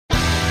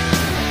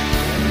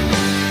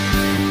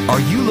Are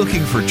you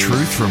looking for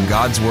truth from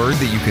God's Word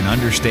that you can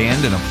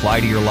understand and apply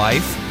to your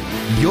life?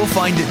 You'll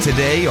find it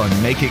today on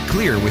Make It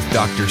Clear with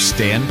Dr.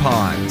 Stan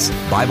Ponz,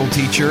 Bible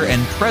teacher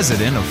and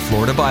president of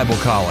Florida Bible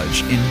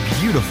College in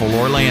beautiful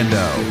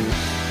Orlando.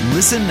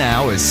 Listen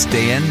now as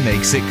Stan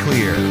makes it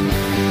clear.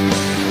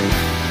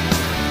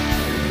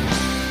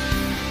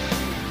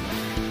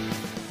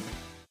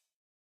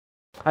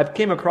 I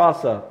came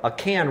across a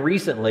can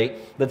recently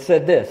that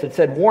said this. It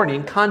said,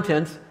 warning,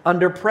 contents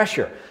under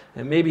pressure.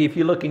 And maybe if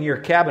you look in your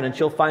cabinet,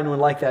 you'll find one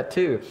like that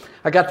too.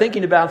 I got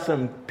thinking about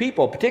some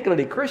people,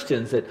 particularly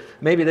Christians, that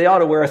maybe they ought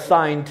to wear a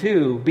sign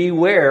too.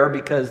 Beware,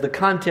 because the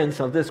contents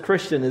of this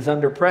Christian is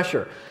under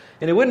pressure.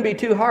 And it wouldn't be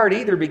too hard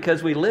either,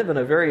 because we live in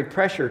a very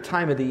pressure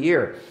time of the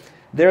year.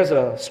 There's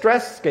a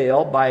stress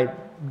scale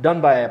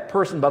done by a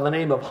person by the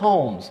name of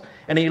Holmes,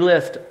 and he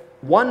lists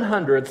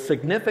 100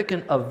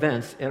 significant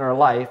events in our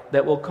life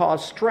that will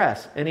cause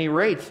stress, and he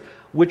rates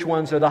which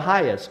ones are the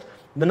highest.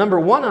 The number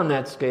one on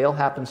that scale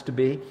happens to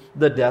be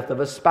the death of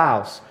a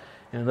spouse.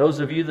 And those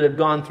of you that have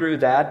gone through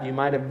that, you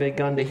might have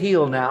begun to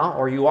heal now,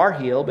 or you are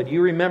healed, but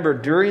you remember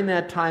during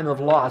that time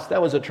of loss,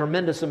 that was a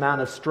tremendous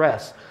amount of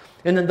stress.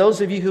 And then those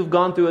of you who've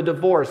gone through a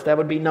divorce, that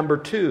would be number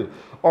two,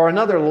 or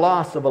another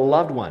loss of a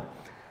loved one.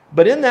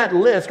 But in that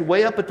list,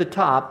 way up at the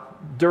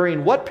top,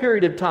 during what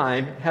period of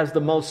time has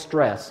the most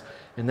stress?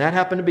 And that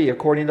happened to be,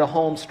 according to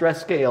Holmes' stress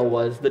scale,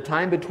 was the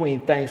time between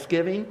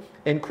Thanksgiving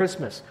and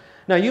Christmas.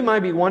 Now, you might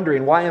be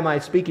wondering, why am I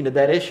speaking to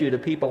that issue to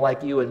people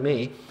like you and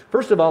me?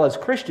 First of all, as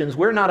Christians,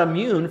 we're not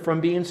immune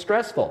from being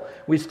stressful.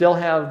 We still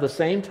have the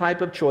same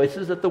type of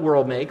choices that the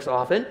world makes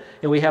often,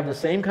 and we have the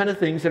same kind of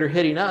things that are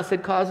hitting us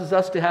that causes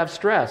us to have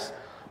stress.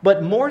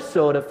 But more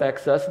so, it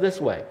affects us this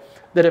way,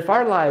 that if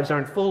our lives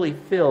aren't fully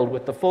filled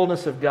with the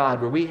fullness of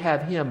God, where we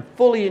have Him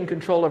fully in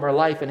control of our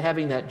life and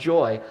having that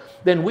joy,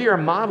 then we are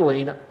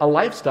modeling a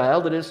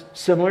lifestyle that is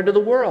similar to the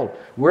world.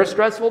 We're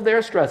stressful,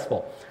 they're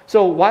stressful.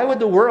 So why would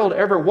the world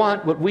ever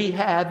want what we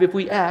have if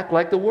we act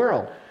like the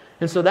world?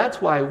 And so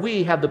that's why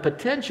we have the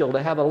potential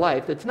to have a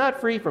life that's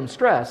not free from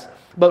stress,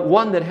 but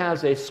one that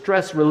has a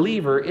stress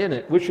reliever in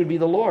it, which would be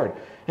the Lord.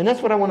 And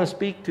that's what I want to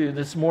speak to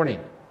this morning.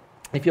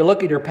 If you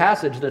look at your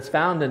passage that's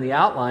found in the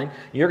outline,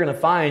 you're going to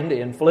find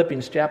in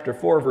Philippians chapter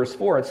 4, verse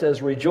 4, it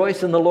says,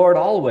 rejoice in the Lord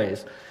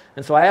always.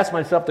 And so I asked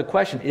myself the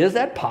question, is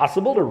that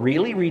possible to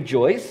really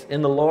rejoice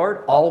in the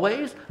Lord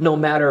always, no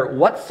matter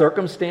what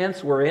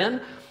circumstance we're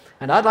in?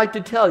 And I'd like to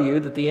tell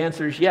you that the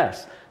answer is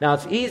yes. Now,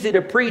 it's easy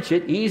to preach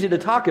it, easy to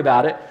talk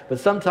about it,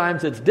 but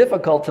sometimes it's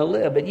difficult to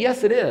live. But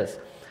yes, it is.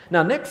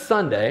 Now, next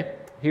Sunday,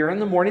 here in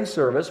the morning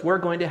service, we're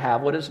going to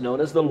have what is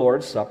known as the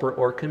Lord's Supper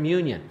or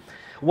communion.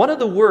 One of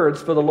the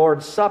words for the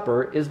Lord's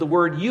Supper is the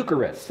word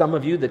Eucharist. Some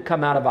of you that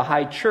come out of a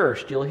high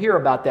church, you'll hear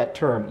about that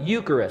term,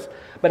 Eucharist.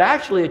 But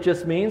actually it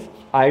just means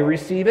I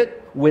receive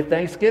it with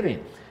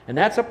thanksgiving. And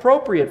that's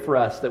appropriate for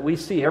us, that we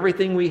see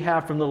everything we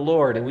have from the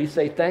Lord, and we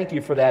say thank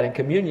you for that, and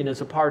communion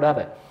is a part of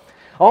it.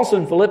 Also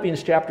in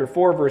Philippians chapter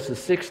 4,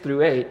 verses 6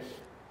 through 8,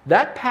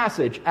 that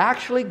passage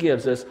actually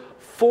gives us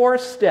 4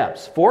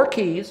 steps, 4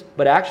 keys,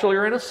 but actually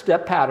are in a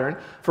step pattern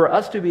for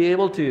us to be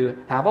able to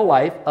have a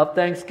life of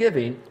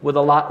thanksgiving with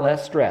a lot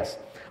less stress.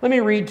 Let me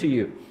read to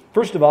you.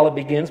 First of all, it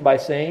begins by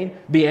saying,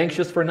 be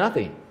anxious for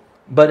nothing,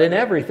 but in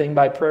everything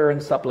by prayer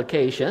and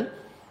supplication,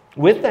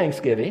 with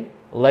thanksgiving,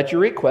 let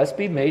your requests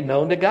be made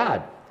known to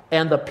God.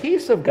 And the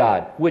peace of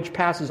God, which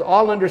passes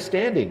all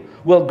understanding,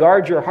 will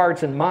guard your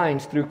hearts and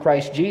minds through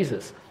Christ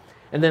Jesus.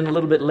 And then a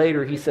little bit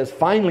later he says,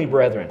 finally,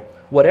 brethren,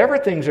 whatever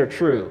things are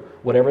true,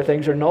 whatever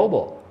things are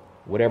noble,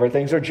 whatever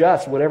things are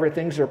just, whatever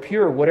things are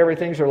pure, whatever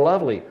things are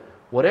lovely,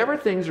 whatever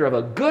things are of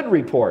a good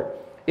report,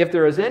 if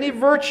there is any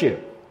virtue,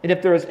 and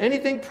if there is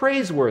anything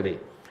praiseworthy,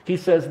 he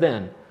says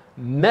then,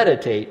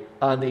 meditate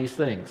on these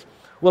things.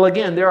 Well,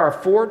 again, there are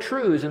 4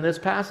 truths in this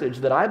passage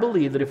that I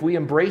believe that if we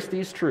embrace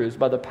these truths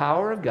by the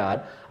power of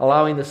God,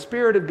 allowing the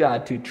Spirit of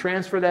God to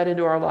transfer that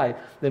into our life,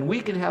 then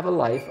we can have a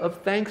life of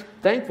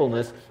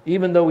thankfulness,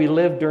 even though we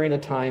live during a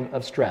time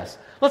of stress.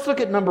 Let's look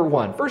at number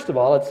 1. First of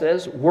all, it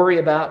says, worry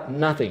about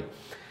nothing.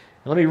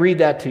 Let me read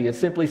that to you. It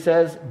simply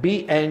says,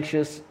 be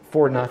anxious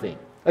for nothing.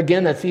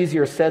 Again, that's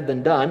easier said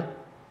than done.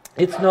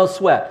 It's no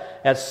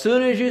sweat. As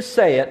soon as you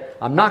say it,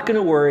 I'm not going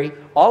to worry,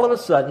 all of a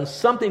sudden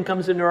something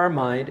comes into our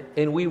mind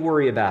and we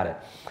worry about it.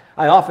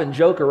 I often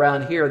joke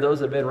around here, those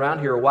that have been around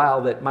here a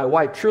while, that my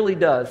wife truly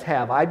does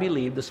have, I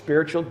believe, the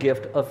spiritual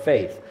gift of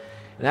faith.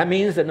 And that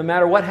means that no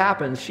matter what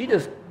happens,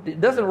 it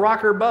doesn't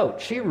rock her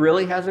boat. She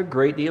really has a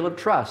great deal of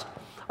trust.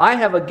 I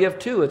have a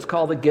gift too. It's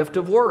called the gift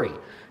of worry.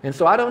 And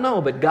so I don't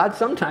know, but God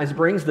sometimes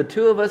brings the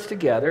two of us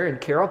together,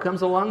 and Carol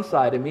comes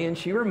alongside of me and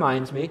she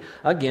reminds me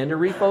again to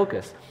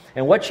refocus.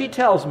 And what she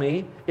tells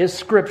me is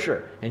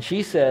Scripture. And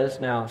she says,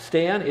 now,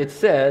 Stan, it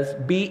says,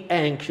 be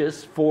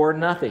anxious for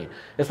nothing.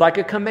 It's like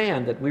a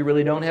command that we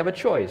really don't have a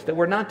choice, that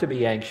we're not to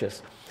be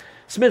anxious.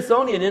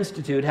 Smithsonian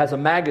Institute has a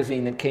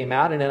magazine that came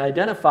out and it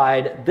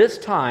identified this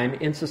time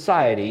in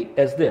society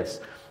as this.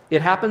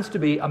 It happens to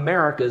be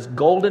America's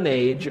golden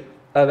age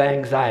of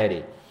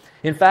anxiety.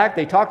 In fact,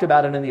 they talked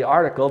about it in the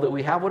article that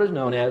we have what is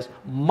known as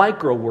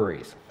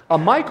micro-worries. A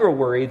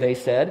micro-worry, they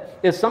said,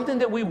 is something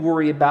that we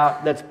worry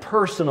about that's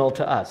personal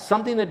to us,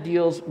 something that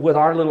deals with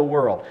our little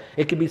world.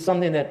 It could be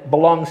something that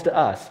belongs to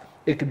us.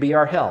 It could be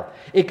our health.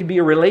 It could be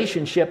a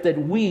relationship that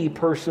we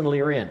personally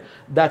are in.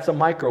 That's a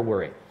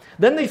micro-worry.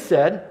 Then they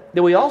said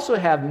that we also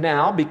have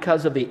now,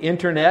 because of the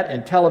internet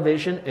and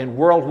television and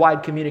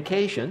worldwide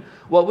communication,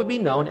 what would be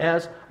known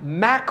as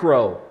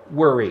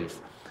macro-worries.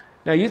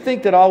 Now, you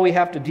think that all we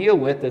have to deal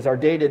with is our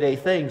day-to-day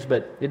things,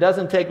 but it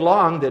doesn't take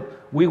long that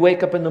we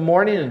wake up in the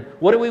morning, and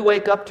what do we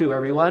wake up to,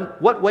 everyone?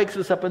 What wakes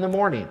us up in the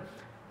morning?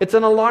 It's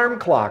an alarm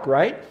clock,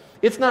 right?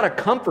 It's not a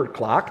comfort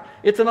clock.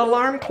 It's an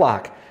alarm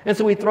clock. And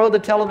so we throw the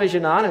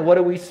television on, and what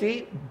do we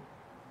see?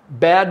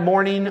 Bad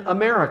Morning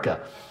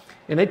America.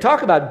 And they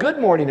talk about Good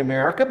Morning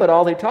America, but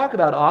all they talk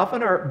about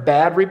often are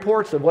bad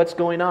reports of what's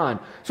going on.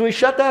 So we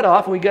shut that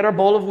off, and we get our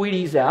bowl of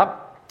Wheaties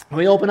out, and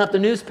we open up the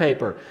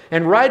newspaper,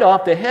 and right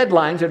off the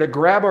headlines are to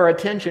grab our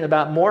attention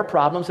about more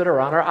problems that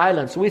are on our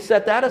island. So we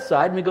set that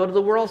aside, and we go to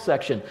the world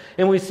section,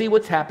 and we see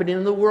what's happening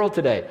in the world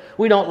today.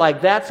 We don't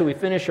like that, so we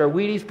finish our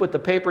Wheaties, put the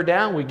paper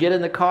down, we get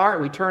in the car,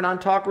 and we turn on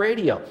talk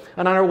radio.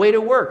 And on our way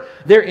to work,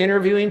 they're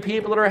interviewing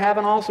people that are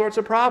having all sorts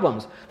of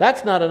problems.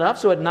 That's not enough,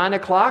 so at 9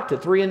 o'clock to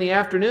 3 in the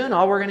afternoon,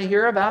 all we're going to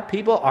hear about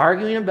people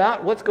arguing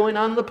about what's going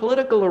on in the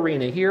political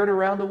arena here and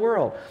around the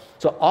world.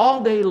 So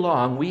all day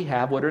long, we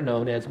have what are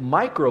known as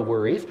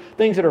micro-worries,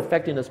 things that are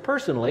affecting us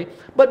personally,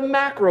 but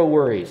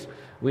macro-worries.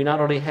 We not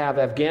only have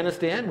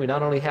Afghanistan, we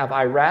not only have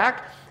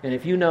Iraq, and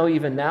if you know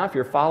even now, if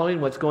you're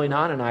following what's going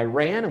on in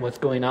Iran and what's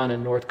going on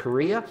in North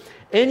Korea,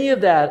 any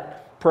of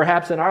that,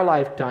 perhaps in our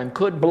lifetime,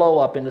 could blow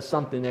up into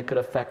something that could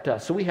affect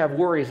us. So we have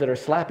worries that are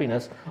slapping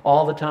us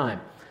all the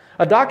time.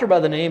 A doctor by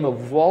the name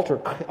of Walter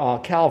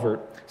Calvert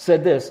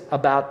said this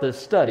about the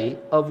study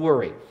of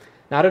worry.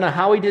 Now, I don't know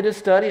how he did his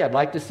study. I'd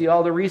like to see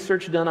all the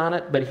research done on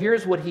it. But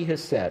here's what he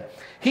has said.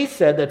 He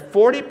said that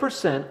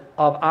 40%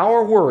 of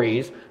our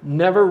worries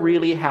never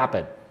really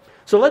happen.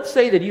 So let's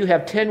say that you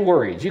have 10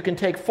 worries. You can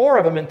take 4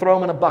 of them and throw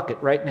them in a bucket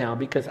right now,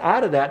 because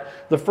out of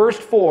that, the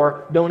first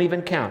 4 don't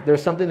even count.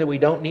 There's something that we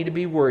don't need to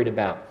be worried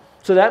about.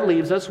 So that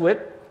leaves us with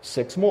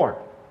 6 more.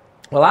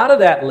 Well, out of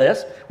that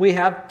list, we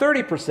have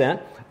 30%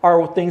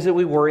 are things that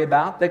we worry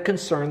about that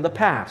concern the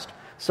past.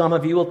 Some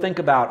of you will think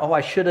about, oh, I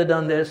should have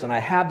done this, and I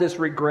have this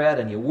regret,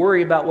 and you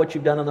worry about what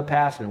you've done in the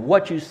past and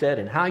what you said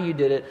and how you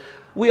did it.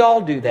 We all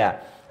do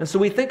that. And so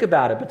we think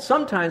about it. But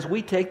sometimes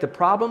we take the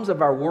problems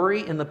of our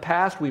worry in the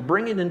past, we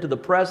bring it into the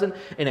present,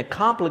 and it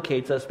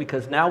complicates us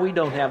because now we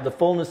don't have the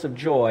fullness of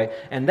joy,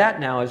 and that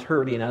now is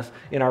hurting us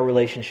in our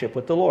relationship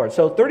with the Lord.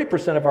 So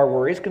 30% of our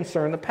worries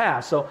concern the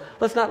past. So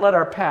let's not let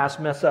our past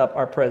mess up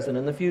our present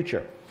and the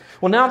future.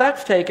 Well, now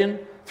that's taken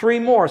 3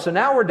 more. So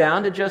now we're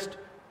down to just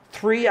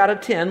 3 out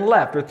of 10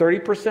 left, or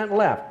 30%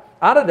 left.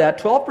 Out of that,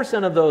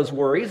 12% of those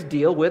worries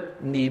deal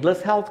with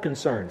needless health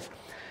concerns.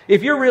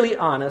 If you're really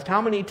honest,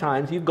 how many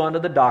times you've gone to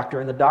the doctor,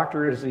 and the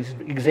doctor is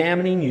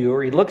examining you,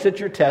 or he looks at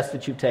your test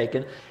that you've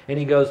taken, and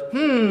he goes,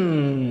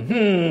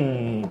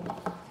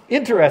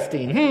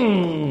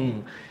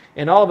 interesting,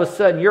 and all of a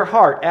sudden your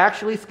heart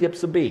actually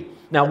skips a beat.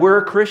 Now, we're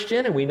a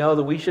Christian, and we know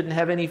that we shouldn't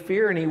have any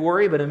fear, any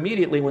worry, but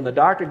immediately when the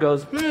doctor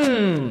goes,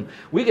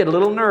 we get a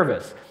little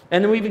nervous.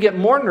 And then we even get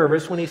more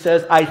nervous when he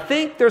says, I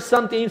think there's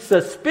something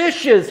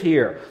suspicious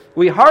here.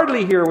 We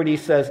hardly hear what he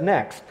says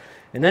next.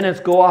 And then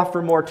it's go off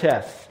for more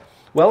tests.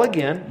 Well,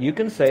 again, you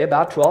can say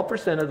about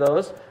 12% of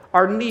those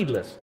are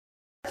needless.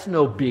 That's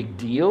no big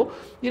deal.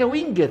 We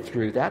can get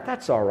through that.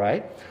 That's all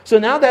right. So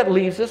now that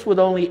leaves us with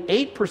only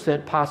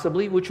 8%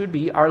 possibly, which would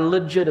be our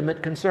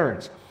legitimate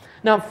concerns.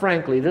 Now,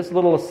 frankly, this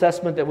little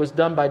assessment that was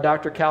done by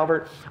Dr.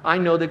 Calvert, I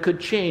know that could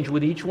change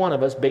with each one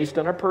of us based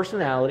on our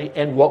personality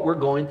and what we're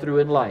going through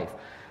in life.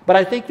 But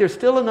I think there's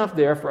still enough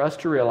there for us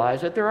to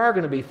realize that there are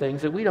going to be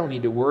things that we don't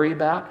need to worry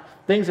about,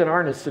 things that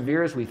aren't as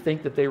severe as we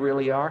think that they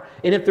really are.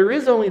 And if there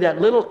is only that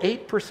little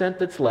 8%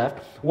 that's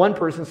left, one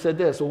person said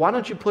this, well, why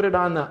don't you put it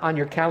on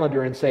your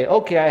calendar and say,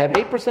 okay, I have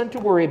 8% to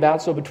worry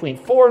about, so between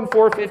 4 and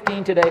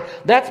 4:15 today,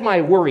 that's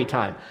my worry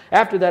time.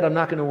 After that, I'm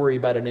not going to worry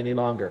about it any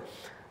longer.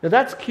 Now,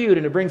 that's cute,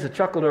 and it brings a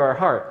chuckle to our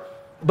heart.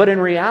 But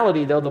in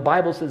reality, though, the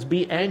Bible says,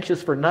 be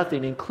anxious for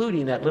nothing,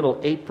 including that little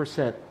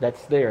 8%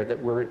 that's there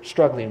that we're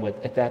struggling with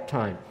at that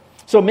time.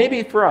 So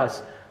maybe for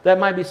us, that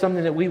might be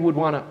something that we would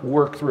want to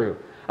work through.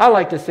 I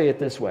like to say it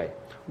this way.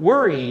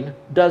 Worrying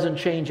doesn't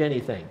change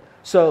anything.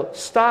 So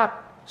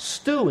stop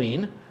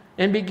stewing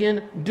and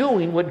begin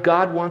doing what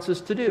God wants us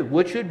to do,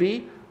 which would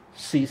be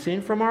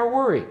ceasing from our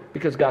worry,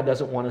 because God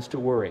doesn't want us to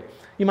worry.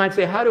 You might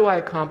say, how do I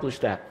accomplish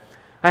that?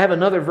 I have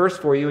another verse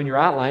for you in your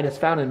outline. It's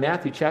found in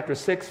Matthew chapter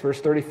 6, verse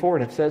 34,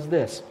 and it says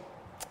this,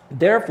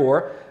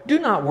 therefore, do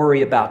not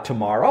worry about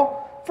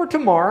tomorrow, for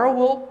tomorrow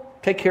will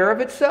take care of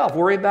itself.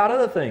 Worry about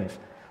other things.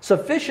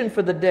 Sufficient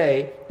for the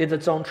day is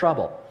its own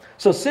trouble.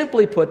 So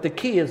simply put, the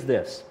key is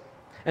this,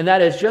 and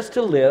that is just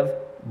to live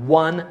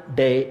one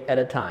day at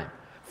a time.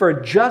 For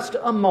just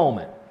a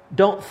moment,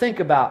 don't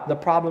think about the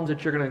problems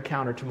that you're going to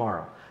encounter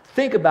tomorrow.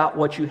 Think about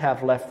what you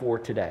have left for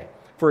today.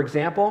 For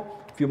example,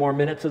 a few more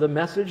minutes of the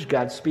message,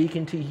 God's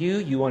speaking to you.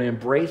 You want to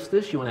embrace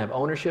this. You want to have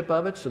ownership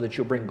of it so that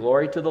you'll bring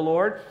glory to the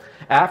Lord.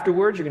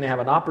 Afterwards, you're going to have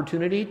an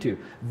opportunity to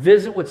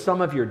visit with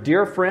some of your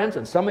dear friends,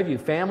 and some of you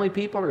family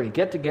people are going to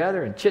get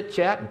together and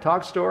chit-chat and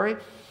talk story.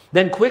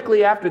 Then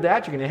quickly after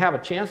that, you're going to have a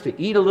chance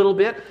to eat a little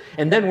bit,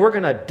 and then we're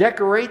going to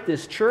decorate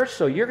this church,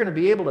 so you're going to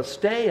be able to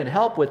stay and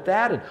help with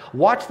that and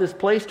watch this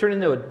place turn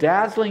into a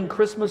dazzling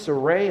Christmas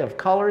array of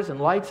colors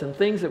and lights and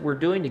things that we're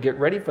doing to get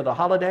ready for the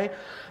holiday.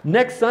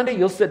 Next Sunday,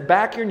 you'll sit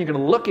back here and you're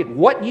going to look at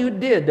what you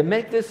did to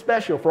make this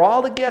special for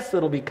all the guests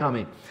that'll be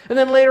coming. And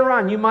then later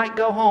on, you might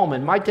go home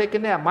and might take a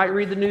nap, might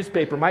read the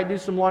newspaper, might do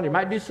some laundry,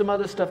 might do some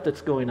other stuff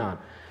that's going on.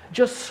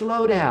 Just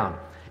slow down.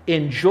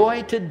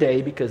 Enjoy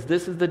today, because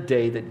this is the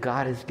day that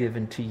God has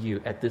given to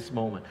you at this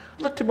moment.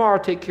 Let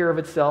tomorrow take care of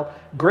itself.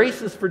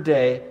 Grace is for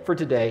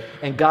today,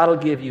 and God will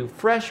give you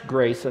fresh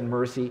grace and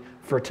mercy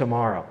for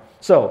tomorrow.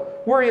 So,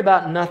 worry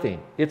about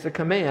nothing. It's a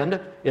command.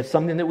 It's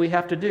something that we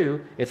have to do.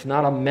 It's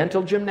not a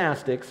mental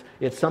gymnastics.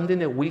 It's something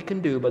that we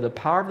can do by the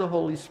power of the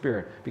Holy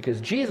Spirit,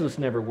 because Jesus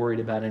never worried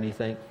about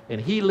anything,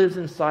 and He lives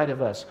inside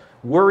of us,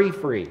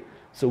 worry-free,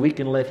 so we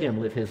can let Him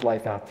live His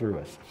life out through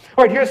us.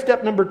 All right, here's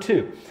step number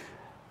 2.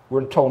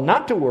 We're told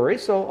not to worry,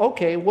 so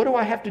okay, what do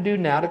I have to do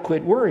now to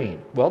quit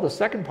worrying? Well, the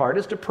second part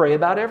is to pray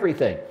about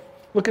everything.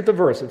 Look at the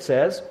verse. It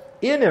says,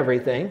 in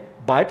everything,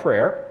 by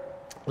prayer,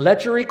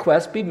 let your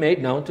requests be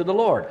made known to the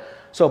Lord.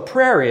 So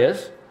prayer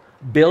is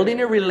building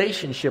a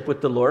relationship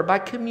with the Lord by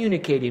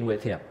communicating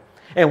with Him.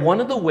 And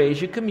one of the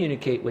ways you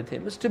communicate with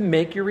Him is to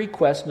make your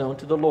requests known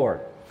to the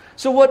Lord.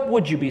 So what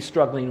would you be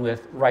struggling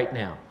with right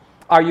now?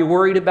 Are you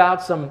worried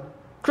about some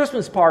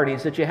Christmas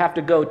parties that you have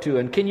to go to,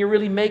 and can you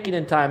really make it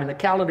in time, and the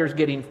calendar's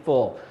getting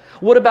full?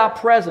 What about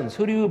presents?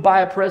 Who do you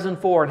buy a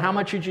present for, and how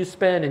much did you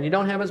spend, and you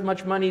don't have as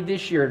much money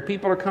this year, and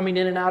people are coming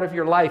in and out of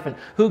your life, and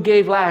who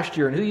gave last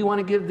year, and who you want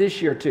to give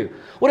this year to?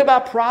 What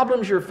about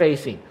problems you're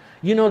facing?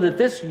 You know that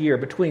this year,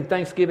 between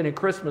Thanksgiving and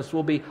Christmas,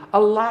 will be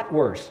a lot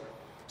worse.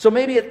 So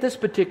maybe at this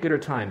particular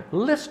time,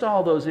 list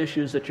all those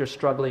issues that you're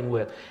struggling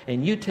with,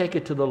 and you take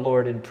it to the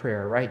Lord in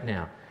prayer right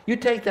now. You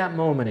take that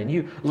moment and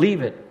you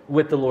leave it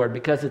with the Lord,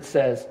 because it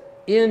says,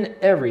 in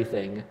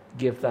everything,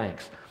 give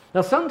thanks.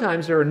 Now,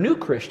 sometimes there are new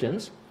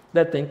Christians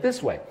that think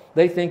this way.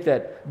 They think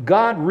that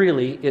God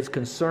really is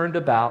concerned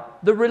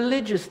about the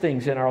religious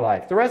things in our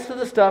life. The rest of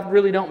the stuff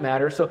really don't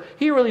matter, so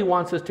He really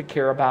wants us to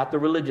care about the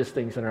religious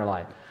things in our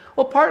life.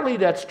 Well, partly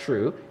that's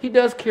true. He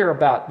does care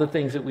about the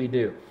things that we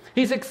do.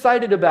 He's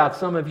excited about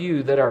some of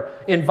you that are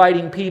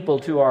inviting people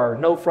to our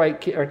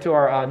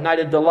Night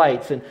of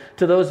Delights, and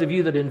to those of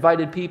you that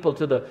invited people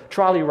to the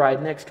trolley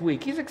ride next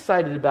week. He's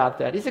excited about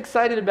that. He's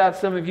excited about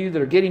some of you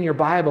that are getting your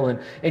Bible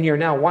and you're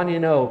now wanting to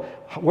know,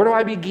 where do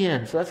I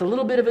begin? So that's a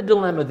little bit of a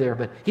dilemma there,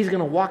 but He's going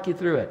to walk you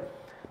through it.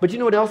 But you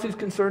know what else He's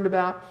concerned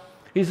about?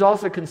 He's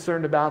also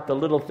concerned about the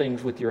little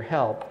things with your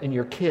health and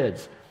your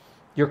kids,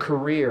 your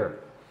career,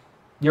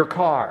 your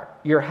car,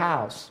 your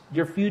house,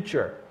 your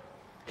future.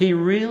 He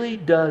really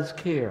does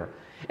care.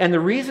 And the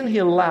reason He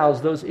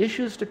allows those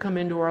issues to come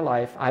into our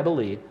life, I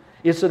believe,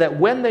 is so that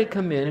when they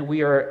come in and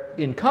we are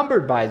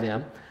encumbered by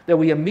them, that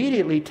we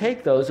immediately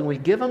take those and we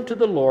give them to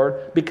the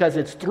Lord, because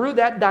it's through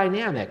that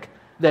dynamic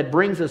that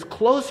brings us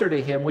closer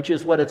to Him, which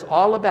is what it's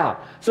all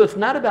about. So it's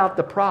not about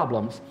the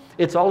problems.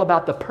 It's all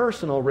about the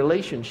personal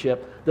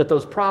relationship that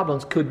those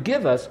problems could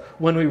give us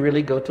when we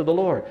really go to the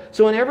Lord.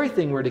 So in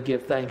everything, we're to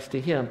give thanks to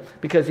Him,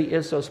 because He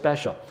is so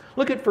special.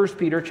 Look at 1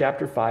 Peter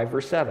chapter 5,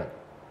 verse 7.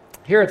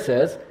 Here it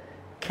says,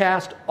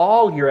 cast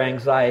all your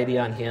anxiety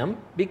on Him,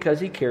 because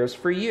He cares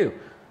for you.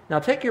 Now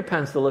take your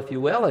pencil, if you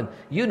will, and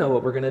you know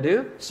what we're going to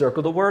do.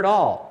 Circle the word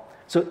all.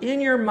 So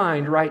in your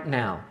mind right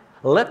now,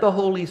 let the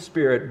Holy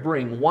Spirit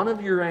bring one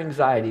of your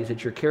anxieties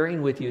that you're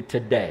carrying with you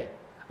today.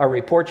 A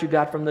report you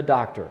got from the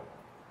doctor,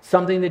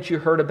 something that you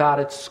heard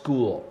about at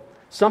school,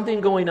 something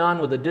going on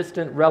with a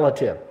distant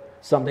relative,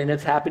 something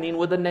that's happening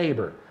with a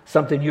neighbor,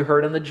 something you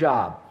heard on the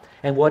job.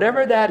 And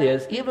whatever that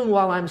is, even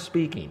while I'm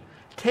speaking,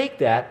 take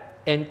that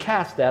and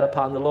cast that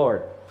upon the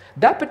Lord.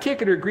 That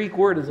particular Greek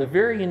word is a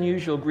very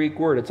unusual Greek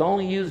word. It's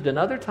only used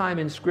another time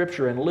in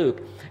Scripture in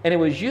Luke, and it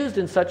was used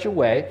in such a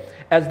way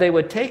as they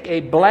would take a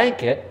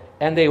blanket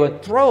and they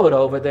would throw it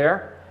over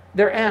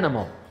their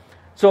animal.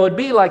 So it'd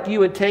be like you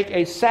would take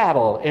a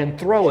saddle and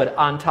throw it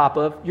on top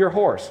of your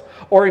horse.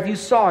 Or if you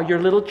saw your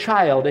little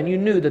child and you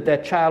knew that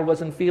that child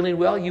wasn't feeling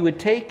well, you would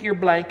take your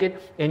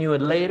blanket and you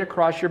would lay it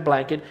across your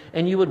blanket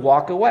and you would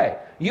walk away.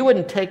 You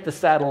wouldn't take the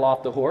saddle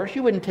off the horse.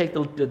 You wouldn't take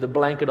the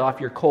blanket off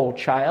your cold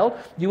child.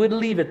 You would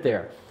leave it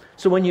there.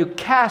 So when you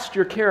cast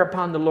your care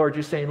upon the Lord,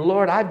 you're saying,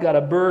 Lord, I've got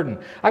a burden.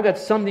 I've got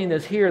something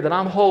that's here that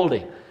I'm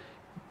holding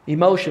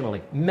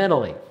emotionally,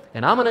 mentally.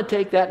 And I'm going to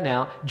take that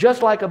now,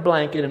 just like a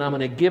blanket, and I'm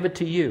going to give it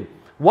to you.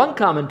 One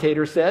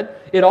commentator said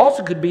it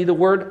also could be the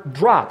word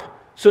drop.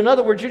 So in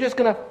other words, you're just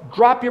going to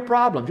drop your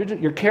problems.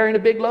 You're carrying a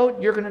big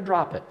load, you're going to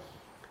drop it.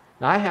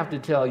 Now, I have to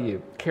tell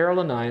you,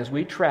 Carol and I, as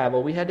we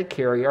travel, we had to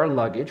carry our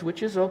luggage,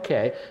 which is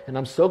okay. And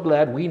I'm so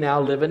glad we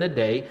now live in a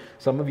day,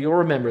 some of you will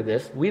remember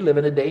this, we live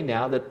in a day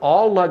now that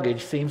all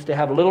luggage seems to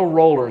have little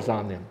rollers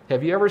on them.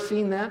 Have you ever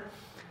seen that?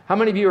 How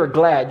many of you are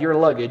glad your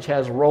luggage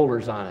has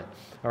rollers on it?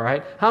 All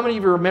right? How many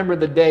of you remember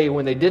the day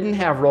when they didn't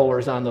have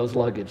rollers on those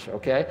luggage?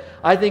 Okay?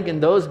 I think in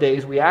those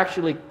days we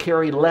actually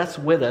carry less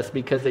with us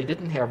because they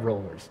didn't have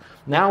rollers.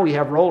 Now we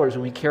have rollers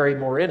and we carry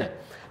more in it.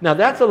 Now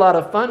that's a lot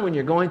of fun when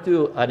you're going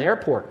through an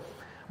airport.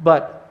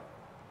 But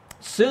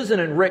Susan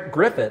and Rick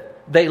Griffith,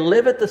 they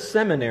live at the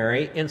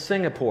seminary in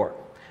Singapore.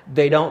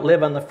 They don't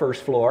live on the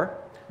first floor.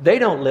 They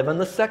don't live on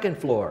the second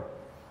floor.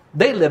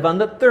 They live on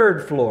the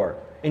third floor.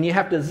 And you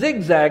have to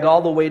zigzag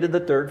all the way to the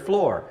third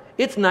floor.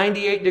 It's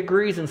 98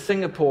 degrees in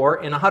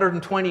Singapore and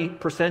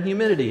 120%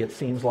 humidity, it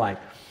seems like.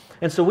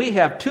 And so we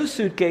have 2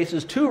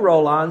 suitcases, 2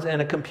 roll-ons,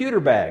 and a computer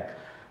bag.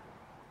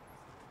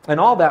 And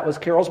all that was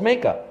Carol's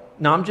makeup.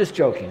 No, I'm just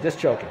joking.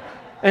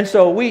 And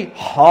so we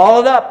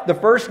hauled up the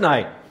first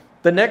night.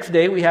 The next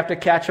day we have to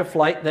catch a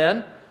flight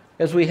then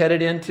as we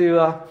headed into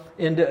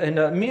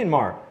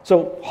Myanmar.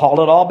 So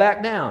haul it all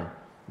back down.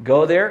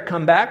 Go there,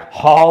 come back,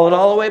 haul it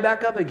all the way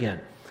back up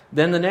again.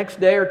 Then the next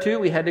day or two,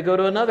 we had to go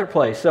to another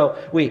place. So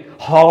we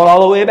hauled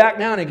all the way back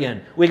down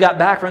again. We got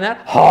back from that,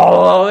 hauled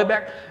all the way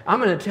back.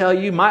 I'm going to tell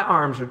you, my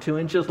arms are 2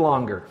 inches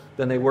longer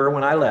than they were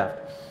when I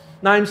left.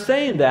 Now, I'm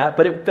saying that,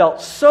 but it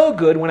felt so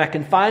good when I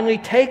can finally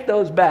take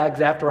those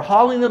bags after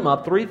hauling them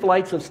up 3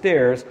 flights of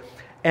stairs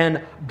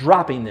and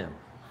dropping them.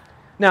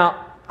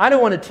 Now, I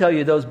don't want to tell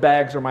you those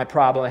bags are my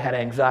problem. I had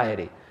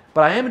anxiety.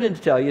 But I am going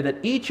to tell you that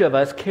each of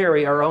us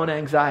carry our own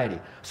anxiety.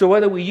 So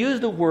whether we use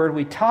the word,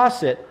 we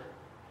toss it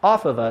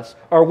off of us,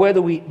 or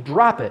whether we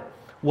drop it,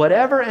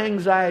 whatever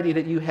anxiety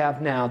that you have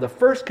now, the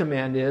first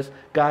command is,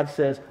 God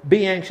says,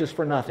 be anxious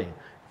for nothing.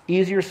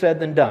 Easier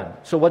said than done.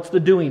 So what's the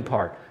doing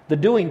part? The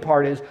doing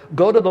part is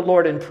go to the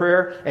Lord in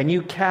prayer and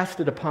you cast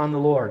it upon the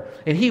Lord.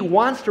 And He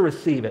wants to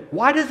receive it.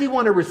 Why does He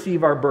want to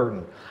receive our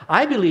burden?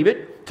 I believe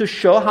it to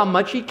show how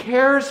much He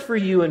cares for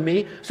you and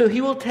me, so He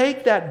will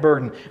take that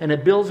burden and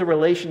it builds a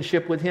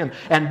relationship with Him.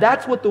 And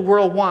that's what the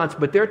world wants,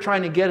 but they're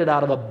trying to get it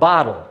out of a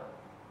bottle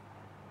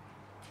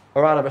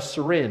or out of a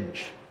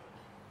syringe,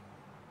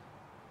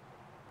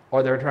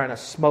 or they're trying to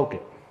smoke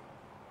it.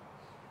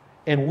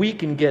 And we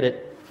can get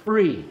it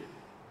free,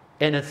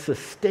 and it's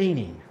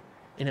sustaining,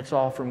 and it's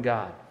all from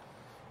God.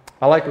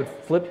 I like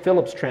what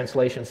Phillips'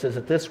 translation says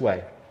it this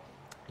way: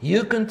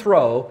 you can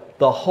throw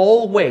the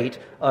whole weight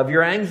of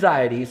your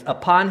anxieties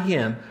upon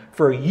Him,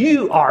 for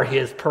you are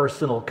His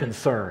personal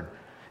concern.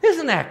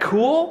 Isn't that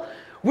cool?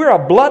 We're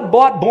a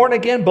blood-bought,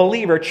 born-again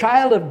believer,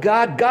 child of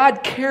God.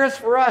 God cares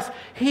for us.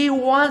 He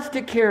wants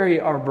to carry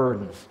our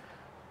burdens.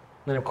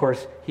 And of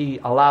course, He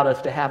allowed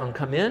us to have Him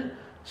come in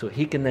so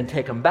He can then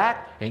take them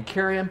back and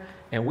carry them,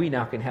 and we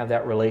now can have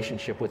that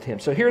relationship with Him.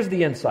 So here's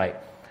the insight.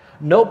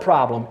 No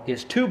problem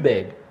is too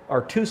big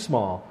or too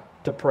small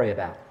to pray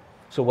about.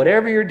 So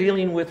whatever you're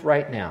dealing with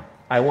right now,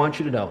 I want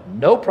you to know,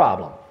 no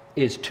problem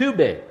is too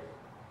big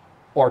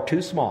or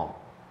too small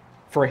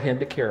for Him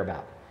to care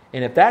about.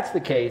 And if that's the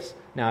case,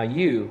 now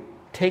you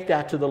take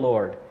that to the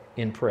Lord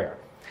in prayer.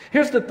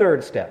 Here's the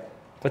third step.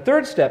 The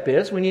third step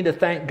is we need to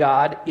thank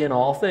God in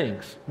all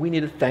things. We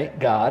need to thank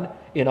God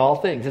in all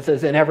things. It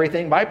says in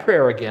everything by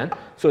prayer again.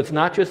 So it's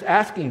not just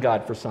asking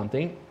God for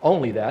something,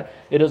 only that.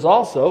 It is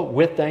also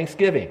with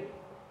thanksgiving.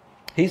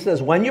 He says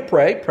when you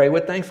pray, pray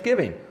with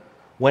thanksgiving.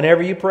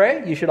 Whenever you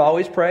pray, you should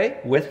always pray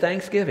with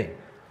thanksgiving.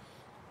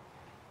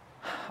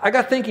 I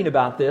got thinking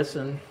about this,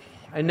 and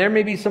there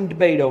may be some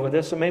debate over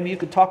this, so maybe you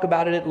could talk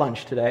about it at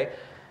lunch today.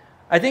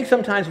 I think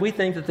sometimes we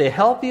think that the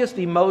healthiest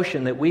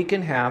emotion that we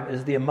can have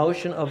is the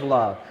emotion of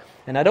love.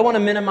 And I don't want to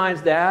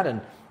minimize that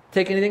and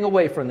take anything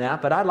away from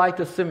that, but I'd like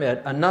to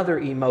submit another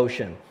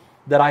emotion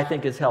that I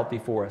think is healthy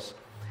for us.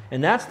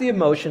 And that's the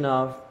emotion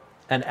of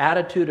an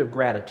attitude of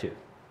gratitude.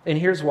 And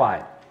here's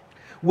why.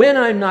 When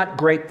I'm not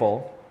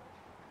grateful,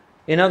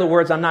 in other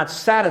words, I'm not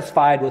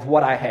satisfied with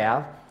what I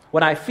have,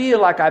 when I feel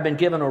like I've been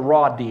given a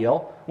raw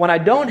deal, when I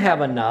don't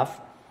have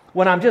enough,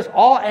 when I'm just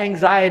all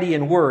anxiety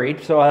and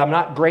worried, so I'm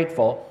not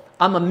grateful,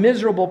 I'm a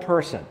miserable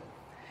person.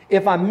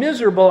 If I'm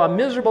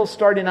miserable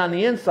starting on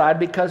the inside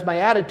because my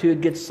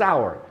attitude gets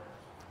sour.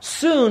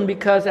 Soon,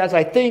 because as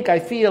I think, I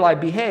feel, I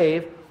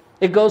behave,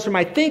 it goes from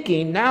my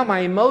thinking, now my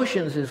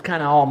emotions is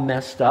kind of all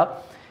messed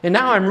up, and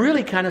now I'm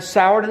really kind of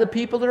sour to the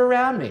people that are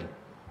around me.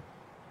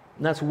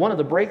 And that's one of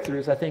the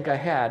breakthroughs I think I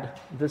had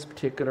this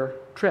particular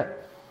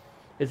trip,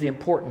 is the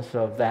importance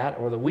of that,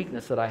 or the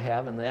weakness that I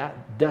have, and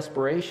that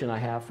desperation I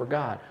have for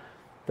God,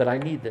 that I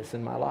need this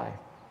in my life.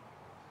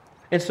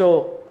 And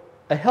so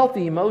a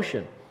healthy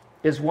emotion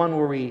is one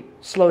where we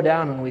slow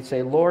down and we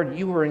say, Lord,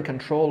 you are in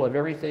control of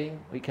everything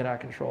we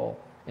cannot control,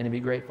 and to be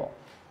grateful.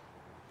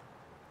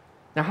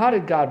 Now, how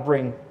did God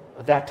bring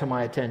that to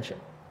my attention?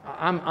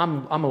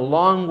 I'm a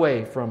long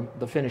way from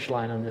the finish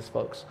line on this,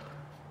 folks,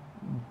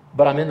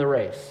 but I'm in the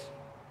race.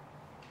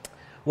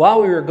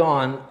 While we were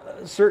gone,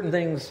 certain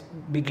things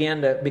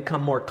began to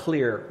become more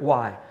clear.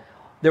 Why?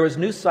 There was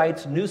new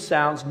sights, new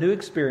sounds, new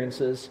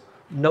experiences,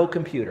 no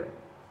computer.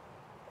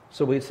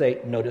 So we'd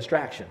say no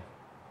distraction.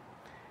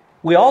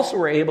 We also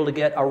were able to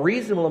get a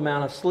reasonable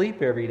amount of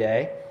sleep every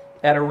day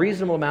at a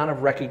reasonable amount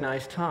of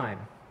recognized time.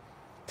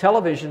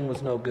 Television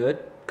was no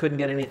good. Couldn't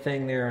get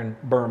anything there in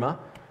Burma.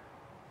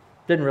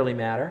 Didn't really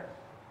matter.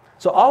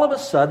 So all of a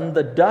sudden,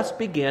 the dust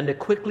began to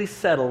quickly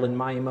settle in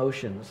my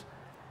emotions.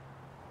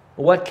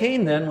 What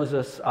came then was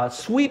a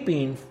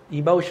sweeping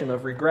emotion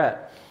of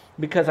regret,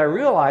 because I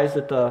realized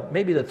that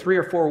maybe the 3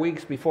 or 4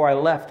 weeks before I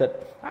left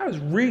that I was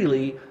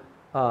really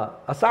a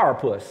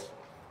sourpuss.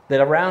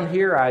 That around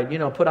here I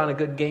put on a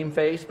good game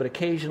face, but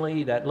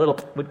occasionally that little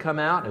would come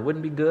out and it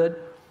wouldn't be good.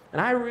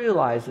 And I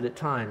realized that at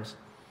times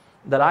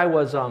that I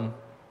was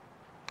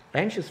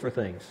anxious for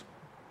things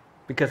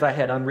because I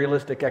had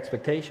unrealistic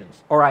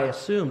expectations, or I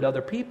assumed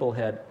other people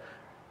had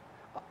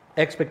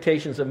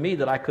expectations of me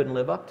that I couldn't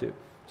live up to.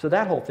 So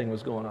that whole thing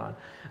was going on.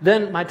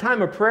 Then my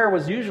time of prayer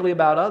was usually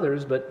about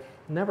others, but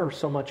never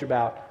so much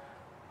about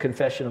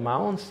confession of my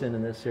own sin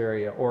in this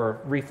area, or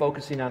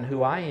refocusing on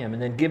who I am,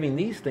 and then giving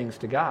these things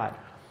to God.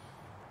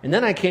 And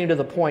then I came to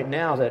the point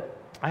now that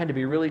I had to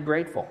be really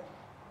grateful.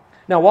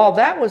 Now, while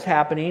that was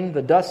happening,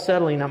 the dust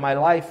settling on my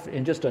life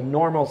in just a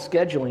normal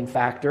scheduling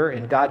factor,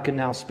 and God could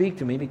now speak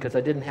to me because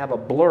I didn't have a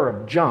blur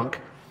of junk,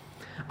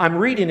 I'm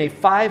reading a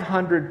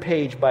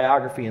 500-page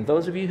biography. And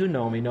those of you who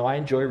know me know I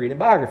enjoy reading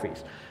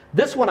biographies.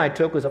 This one I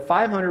took was a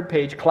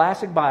 500-page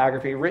classic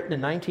biography written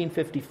in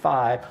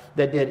 1955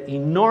 that did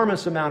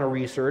enormous amount of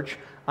research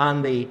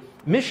on the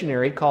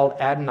missionary called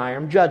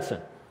Adoniram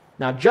Judson.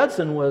 Now,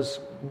 Judson was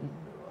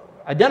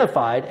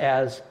identified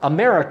as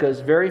America's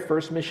very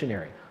first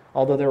missionary.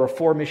 Although there were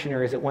 4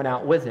 missionaries that went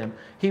out with him,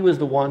 he was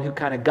the one who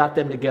kind of got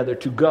them together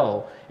to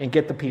go and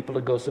get the people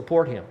to go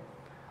support him.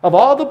 Of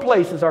all the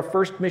places our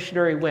first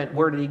missionary went,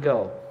 where did he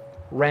go?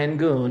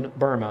 Rangoon,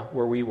 Burma,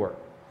 where we were.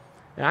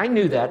 And I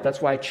knew that.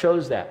 That's why I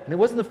chose that. And it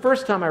wasn't the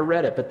first time I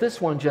read it, but this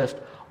one just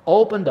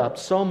opened up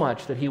so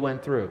much that he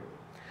went through.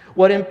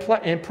 What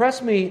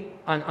impressed me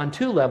on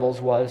 2 levels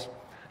was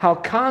how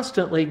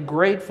constantly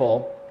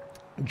grateful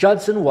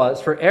Judson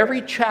was for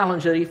every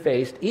challenge that he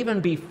faced, even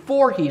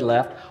before he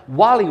left,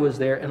 while he was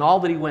there, and all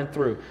that he went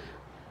through.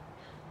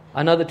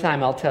 Another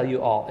time I'll tell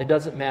you all. It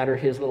doesn't matter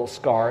his little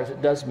scars.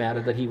 It does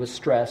matter that he was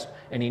stressed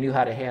and he knew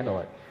how to handle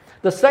it.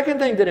 The second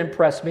thing that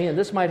impressed me, and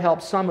this might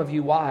help some of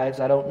you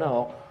wives, I don't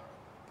know,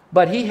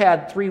 but he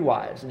had 3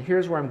 wives, and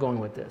here's where I'm going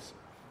with this.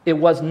 It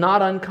was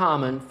not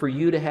uncommon for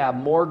you to have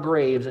more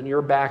graves in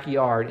your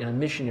backyard in a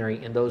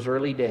missionary in those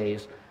early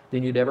days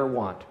than you'd ever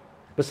want.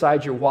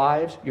 Besides your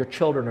wives, your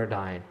children are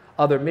dying.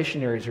 Other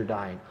missionaries are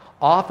dying.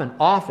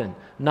 Often,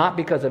 not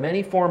because of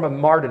any form of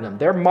martyrdom.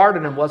 Their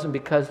martyrdom wasn't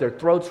because their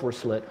throats were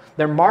slit.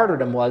 Their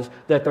martyrdom was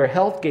that their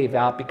health gave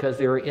out because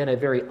they were in a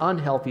very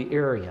unhealthy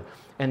area,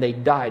 and they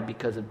died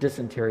because of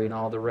dysentery and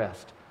all the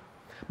rest.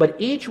 But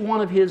each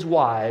one of his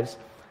wives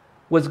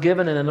was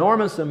given an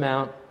enormous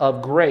amount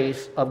of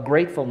grace, of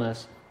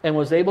gratefulness, and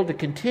was able to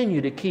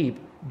continue to keep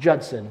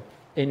Judson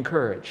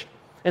encouraged.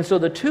 And so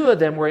the 2 of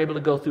them were able to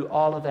go through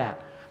all of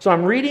that. So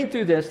I'm reading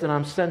through this and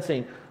I'm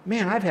sensing,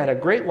 man, I've had a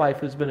great wife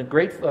who's been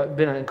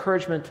been an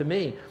encouragement to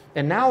me.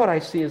 And now what I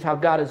see is how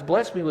God has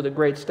blessed me with a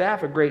great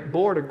staff, a great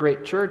board, a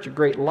great church, a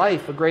great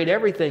life, a great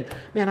everything.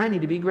 Man, I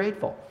need to be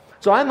grateful.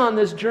 So I'm on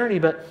this journey,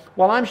 but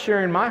while I'm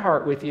sharing my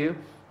heart with you,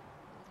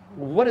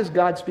 what is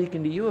God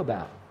speaking to you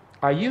about?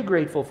 Are you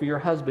grateful for your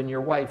husband,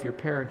 your wife, your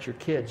parents, your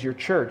kids, your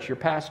church, your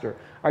pastor?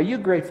 Are you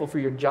grateful for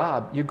your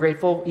job? You're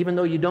grateful, even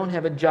though you don't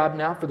have a job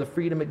now, for the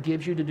freedom it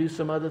gives you to do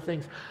some other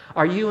things?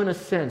 Are you in a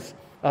sense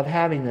of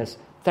having this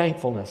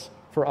thankfulness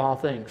for all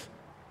things?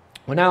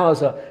 When I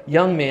was a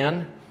young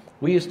man,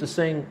 we used to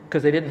sing,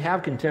 because they didn't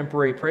have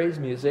contemporary praise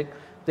music,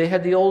 they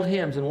had the old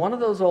hymns, and one of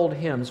those old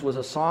hymns was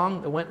a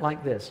song that went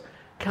like this: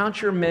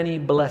 count your many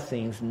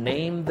blessings,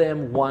 name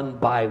them one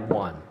by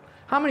one.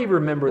 How many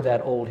remember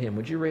that old hymn?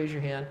 Would you raise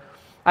your hand?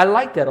 I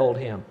like that old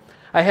hymn.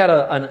 I had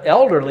an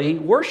elderly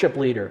worship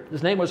leader.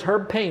 His name was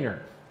Herb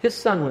Painter. His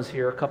son was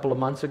here a couple of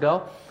months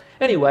ago.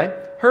 Anyway,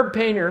 Herb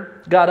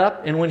Painter got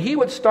up, and when he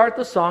would start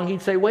the song,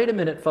 he'd say, wait a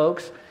minute,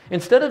 folks.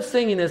 Instead of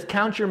singing this,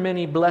 count your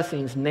many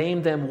blessings,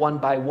 name them one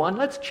by one,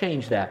 let's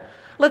change that.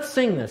 Let's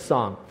sing this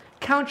song.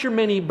 Count your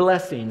many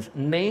blessings,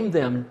 name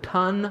them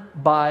ton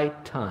by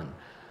ton.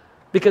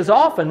 Because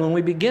often when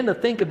we begin to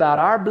think about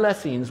our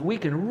blessings, we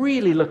can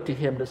really look to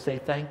Him to say,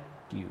 thank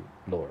you,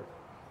 Lord.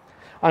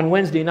 On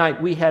Wednesday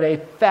night, we had a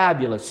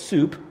fabulous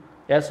soup,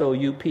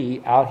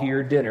 S-O-U-P, out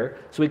here dinner.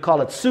 So we call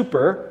it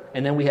super,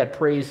 and then we had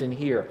praise in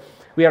here.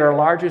 We had our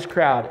largest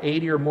crowd,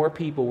 80 or more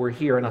people were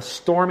here on a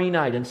stormy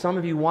night, and some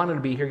of you wanted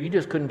to be here. You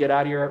just couldn't get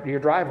out of your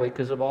driveway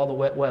because of all the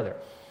wet weather.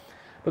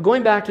 But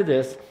going back to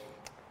this,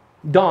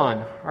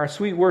 Dawn, our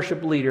sweet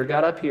worship leader,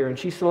 got up here and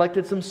she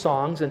selected some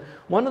songs, and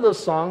one of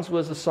those songs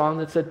was a song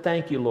that said,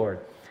 thank you,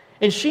 Lord.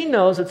 And she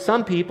knows that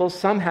some people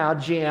somehow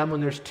jam when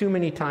there's too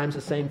many times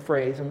the same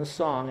phrase in the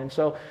song. And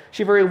so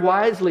she very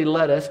wisely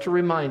led us to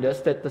remind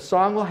us that the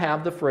song will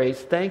have the phrase,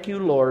 thank you,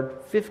 Lord,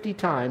 50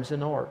 times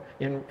in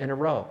a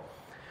row.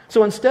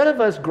 So instead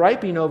of us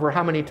griping over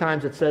how many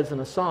times it says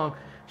in a song,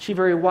 she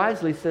very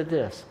wisely said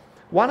this: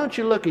 Why don't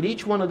you look at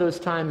each one of those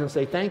times and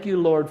say, thank you,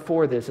 Lord,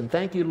 for this, and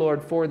thank you,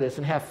 Lord, for this,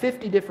 and have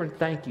 50 different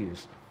thank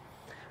yous.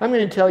 I'm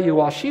going to tell you,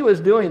 while she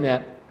was doing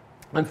that,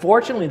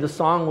 unfortunately, the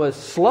song was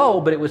slow,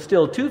 but it was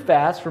still too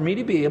fast for me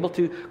to be able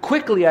to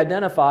quickly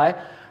identify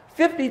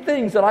 50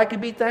 things that I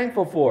could be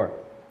thankful for.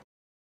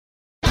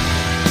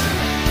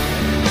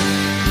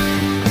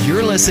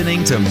 You're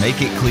listening to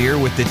Make It Clear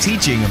with the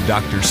teaching of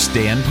Dr.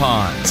 Stan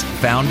Ponz,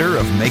 founder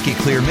of Make It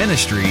Clear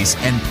Ministries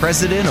and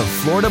president of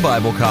Florida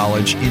Bible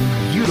College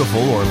in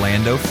beautiful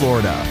Orlando,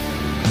 Florida.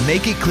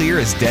 Make It Clear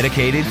is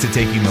dedicated to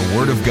taking the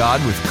Word of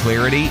God with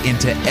clarity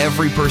into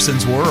every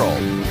person's world.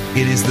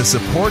 It is the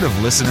support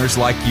of listeners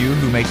like you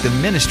who make the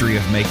ministry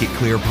of Make It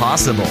Clear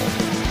possible.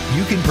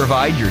 You can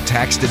provide your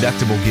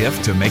tax-deductible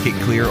gift to Make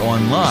It Clear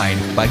online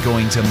by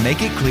going to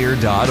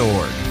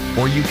makeitclear.org.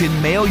 Or you can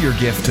mail your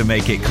gift to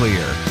Make It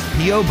Clear,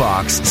 P.O.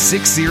 Box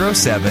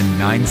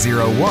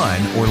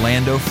 607901,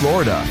 Orlando,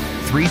 Florida,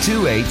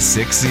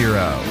 32860.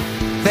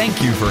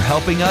 Thank you for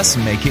helping us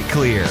make it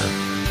clear.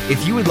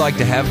 If you would like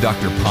to have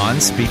Dr.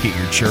 Ponz speak at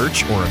your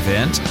church or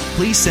event,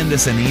 please send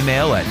us an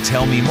email at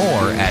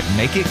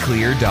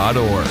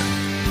tellmemore@makeitclear.org.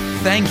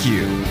 Thank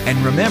you,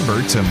 and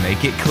remember to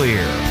make it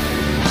clear.